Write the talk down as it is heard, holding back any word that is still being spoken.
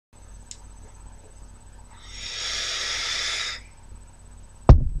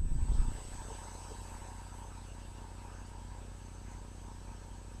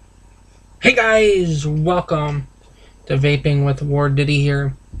Hey guys, welcome to Vaping with Wardity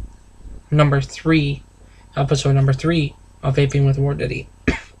here. Episode number 3 of Vaping with Wardity.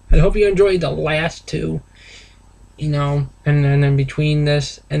 I hope you enjoyed the last two, and then in between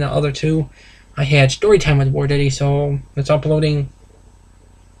this and the other two, I had Storytime with Wardity, so it's uploading.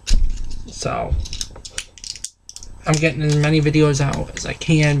 So, I'm getting as many videos out as I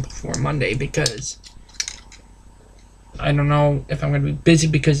can before Monday because I don't know if I'm going to be busy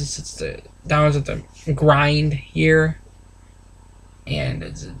because it's the down at the grind here.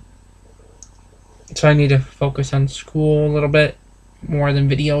 And so I need to focus on school a little bit more than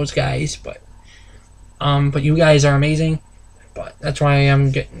videos, guys. But you guys are amazing. But that's why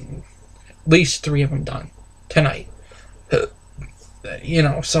I'm getting at least 3 of them done tonight.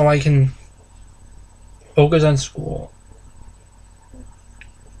 So I can focus on school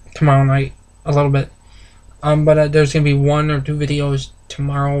tomorrow night a little bit. But there's gonna be 1 or 2 videos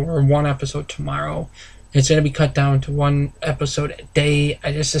tomorrow, or 1 episode tomorrow. It's gonna be cut down to 1 episode a day.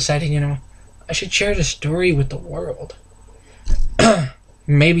 I just decided, I should share the story with the world.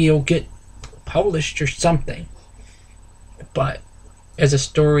 Maybe it'll get published or something. But as a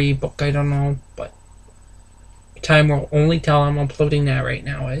storybook, I don't know. But time will only tell. I'm uploading that right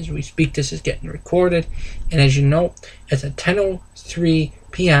now as we speak. This is getting recorded, and as you know, it's at 10:03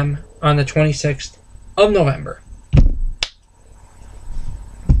 p.m. on the 26th of November.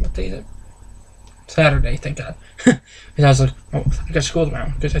 What day is it? Saturday, thank God. Because I was like, oh, I got school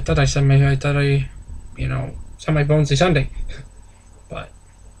tomorrow. Because I thought I said my phone say Sunday. But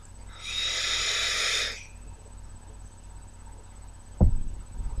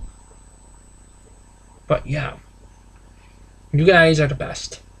yeah, you guys are the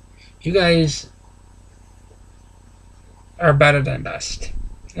best. You guys are better than best.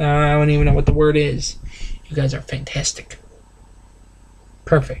 I don't even know what the word is. You guys are fantastic.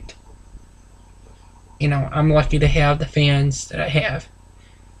 Perfect. I'm lucky to have the fans that I have.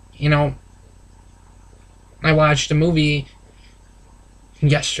 I watched a movie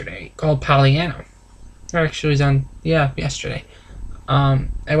yesterday called Pollyanna. Actually, it was on, yesterday. I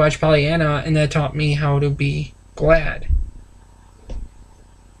watched Pollyanna, and that taught me how to be glad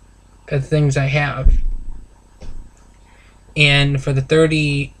for the things I have. And for the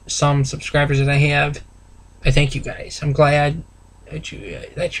 30-some subscribers that I have, I thank you guys. I'm glad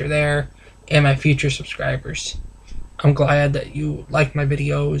that you're there, and my future subscribers. I'm glad that you like my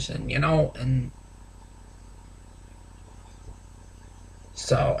videos, and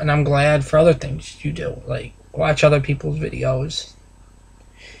I'm glad for other things you do, like watch other people's videos.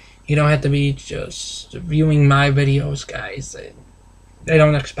 You don't have to be just viewing my videos, guys. They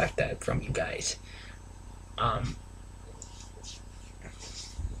don't expect that from you guys. I'm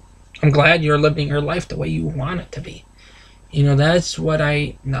glad you're living your life the way you want it to be. That's what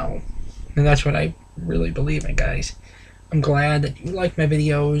I know. And that's what I really believe in, guys. I'm glad that you like my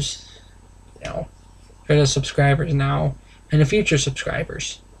videos. For the subscribers now and the future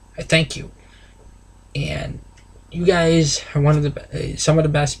subscribers. I thank you. And you guys are some of the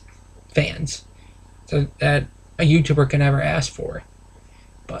best fans that a YouTuber can ever ask for.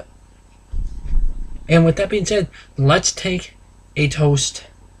 And with that being said, let's take a toast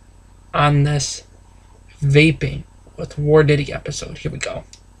on this Vaping with Wardity episode. Here we go.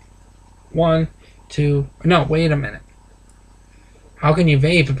 1, 2. No, wait a minute. How can you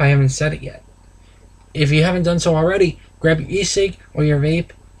vape if I haven't said it yet? If you haven't done so already, grab your e-cig or your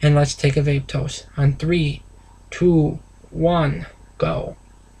vape, and let's take a vape toast. On 3, 2, 1, go.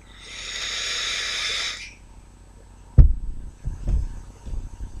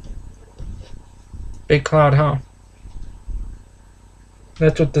 Big cloud, huh?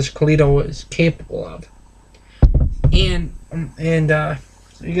 That's what this Kalito is capable of. And so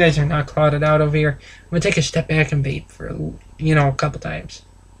you guys are not clouded out over here. I'm gonna take a step back and vape for a couple times.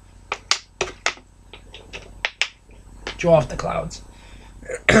 Draw off the clouds.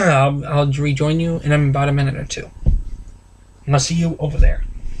 I'll rejoin you in about a minute or 2. And I'll see you over there.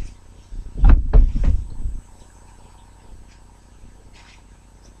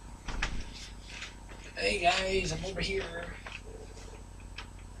 Hey guys, I'm over here.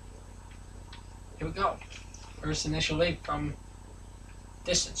 Here we go. First initial vape from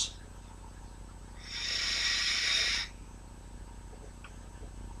distance.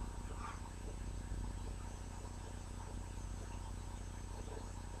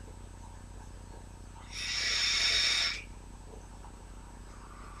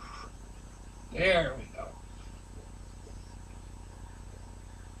 There we go.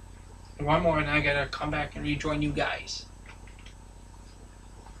 One more and I gotta come back and rejoin you guys.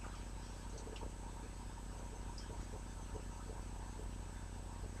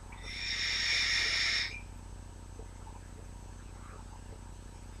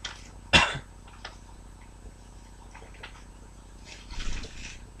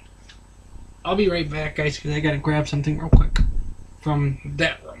 I'll be right back, guys, because I gotta grab something real quick from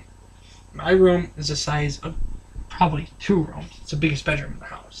that room. My room is the size of probably 2 rooms. It's the biggest bedroom in the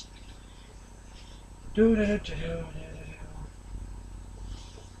house. Here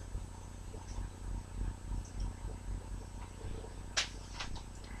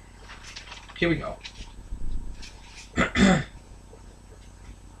we go.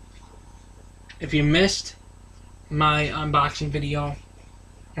 If you missed my unboxing video,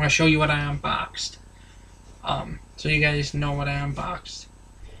 I'm going to show you what I unboxed. So you guys know what I unboxed.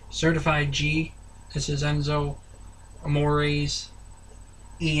 Certified G. This is Enzo Amore's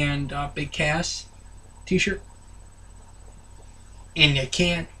and Big Cass t-shirt. And you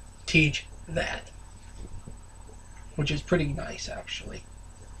can't teach that. Which is pretty nice, actually.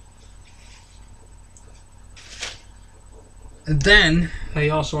 And then I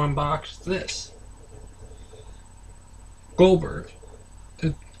also unboxed this. Goldberg.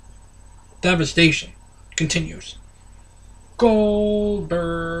 The devastation continues.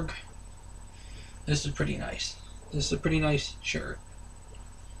 Goldberg. This is pretty nice. This is a pretty nice shirt.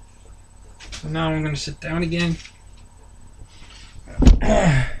 So now I'm going to sit down again.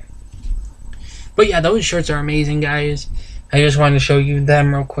 But yeah, those shirts are amazing, guys. I just wanted to show you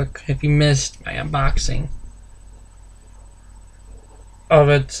them real quick if you missed my unboxing of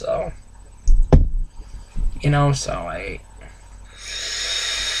it. So, you know, so I...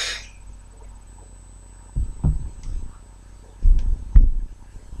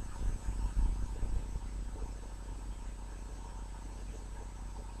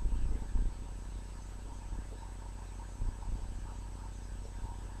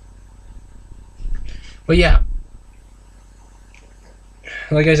 But yeah,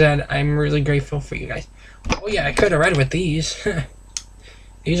 like I said, I'm really grateful for you guys. Oh yeah, I could have read with these.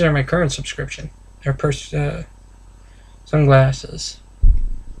 These are my current subscription. They're sunglasses.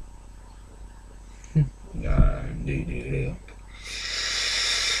 I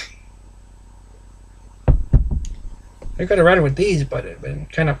could have read it with these, but it'd been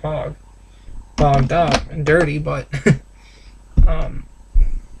kind of fogged up and dirty. But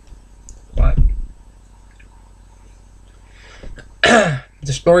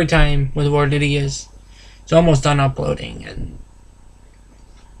the story time with Wardity is it's almost done uploading, and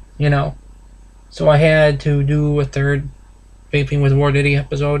you know, so I had to do a third vaping with Wardity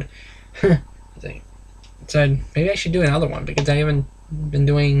episode. I said maybe I should do another one because I haven't been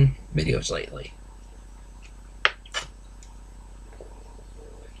doing videos lately.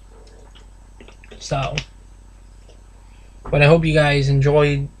 So, but I hope you guys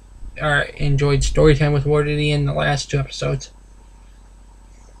enjoyed story time with Wardity in the last 2 episodes.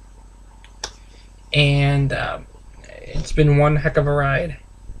 And it's been one heck of a ride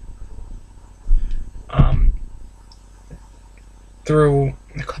through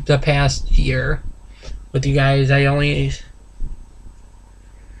the past year with you guys. I only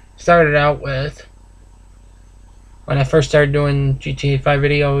started out with, when I first started doing GTA 5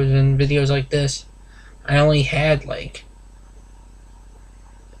 videos and videos like this, I only had like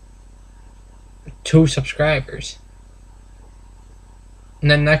 2 subscribers. And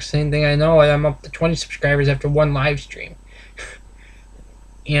then next thing I know, I'm up to 20 subscribers after 1 live stream.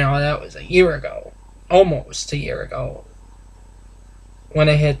 You know, that was a year ago. Almost a year ago. When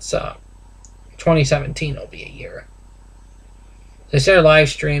it hits 2017, it'll be a year. I started live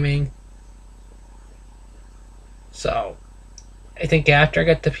streaming. So, I think after I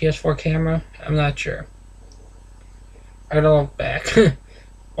got the PS4 camera, I'm not sure. I gotta look back.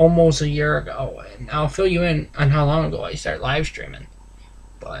 Almost a year ago. And I'll fill you in on how long ago I started live streaming.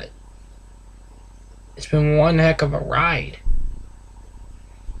 But it's been one heck of a ride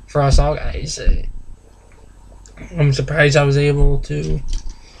for us all, guys. I'm surprised I was able to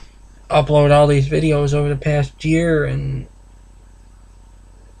upload all these videos over the past year, and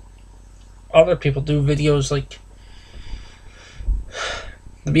other people do videos like,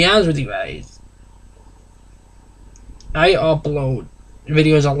 to be honest with you guys, I upload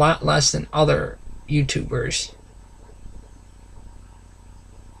videos a lot less than other YouTubers.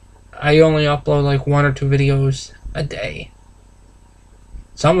 I only upload like 1 or 2 videos a day.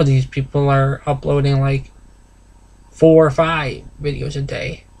 Some of these people are uploading like 4 or 5 videos a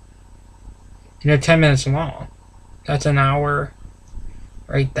day. And they're 10 minutes long. That's an hour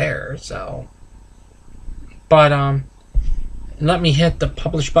right there. So, but let me hit the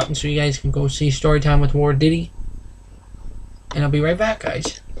publish button so you guys can go see Storytime with Wardity. And I'll be right back,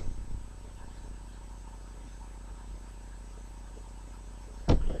 guys.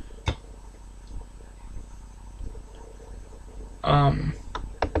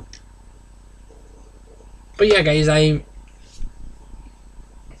 But yeah, guys,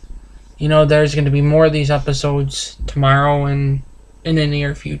 you know, there's going to be more of these episodes tomorrow and in the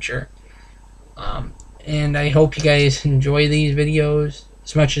near future. And I hope you guys enjoy these videos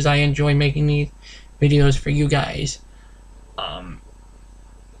as much as I enjoy making these videos for you guys.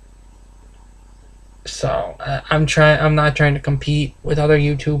 So I'm not trying to compete with other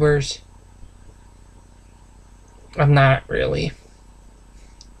YouTubers. I'm not really.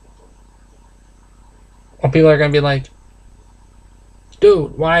 Well, people are gonna be like,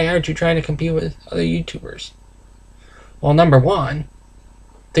 dude, why aren't you trying to compete with other YouTubers? Well, number one,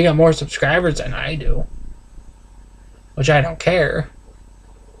 they got more subscribers than I do, which I don't care.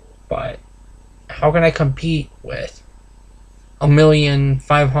 But how can I compete with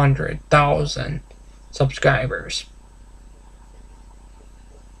 1,500,000 subscribers?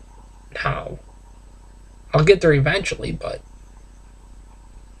 How? I'll get there eventually, but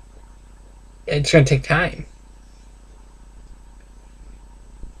it's gonna take time.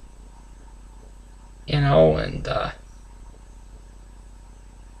 You know, and I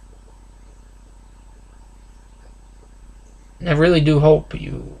really do hope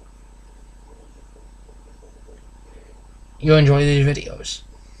you enjoy these videos.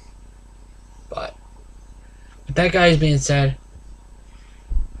 But with that, guys, being said,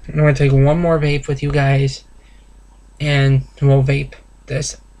 I'm going to take one more vape with you guys, and we'll vape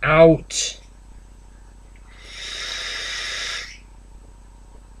this out.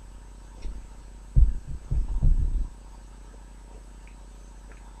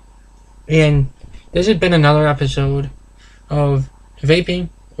 And this has been another episode of Vaping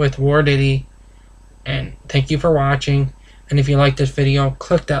with Wardity, and thank you for watching. And if you like this video,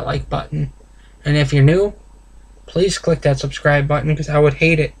 click that like button. And if you're new, please click that subscribe button, because I would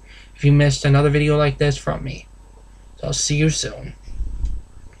hate it if you missed another video like this from me. So I'll see you soon.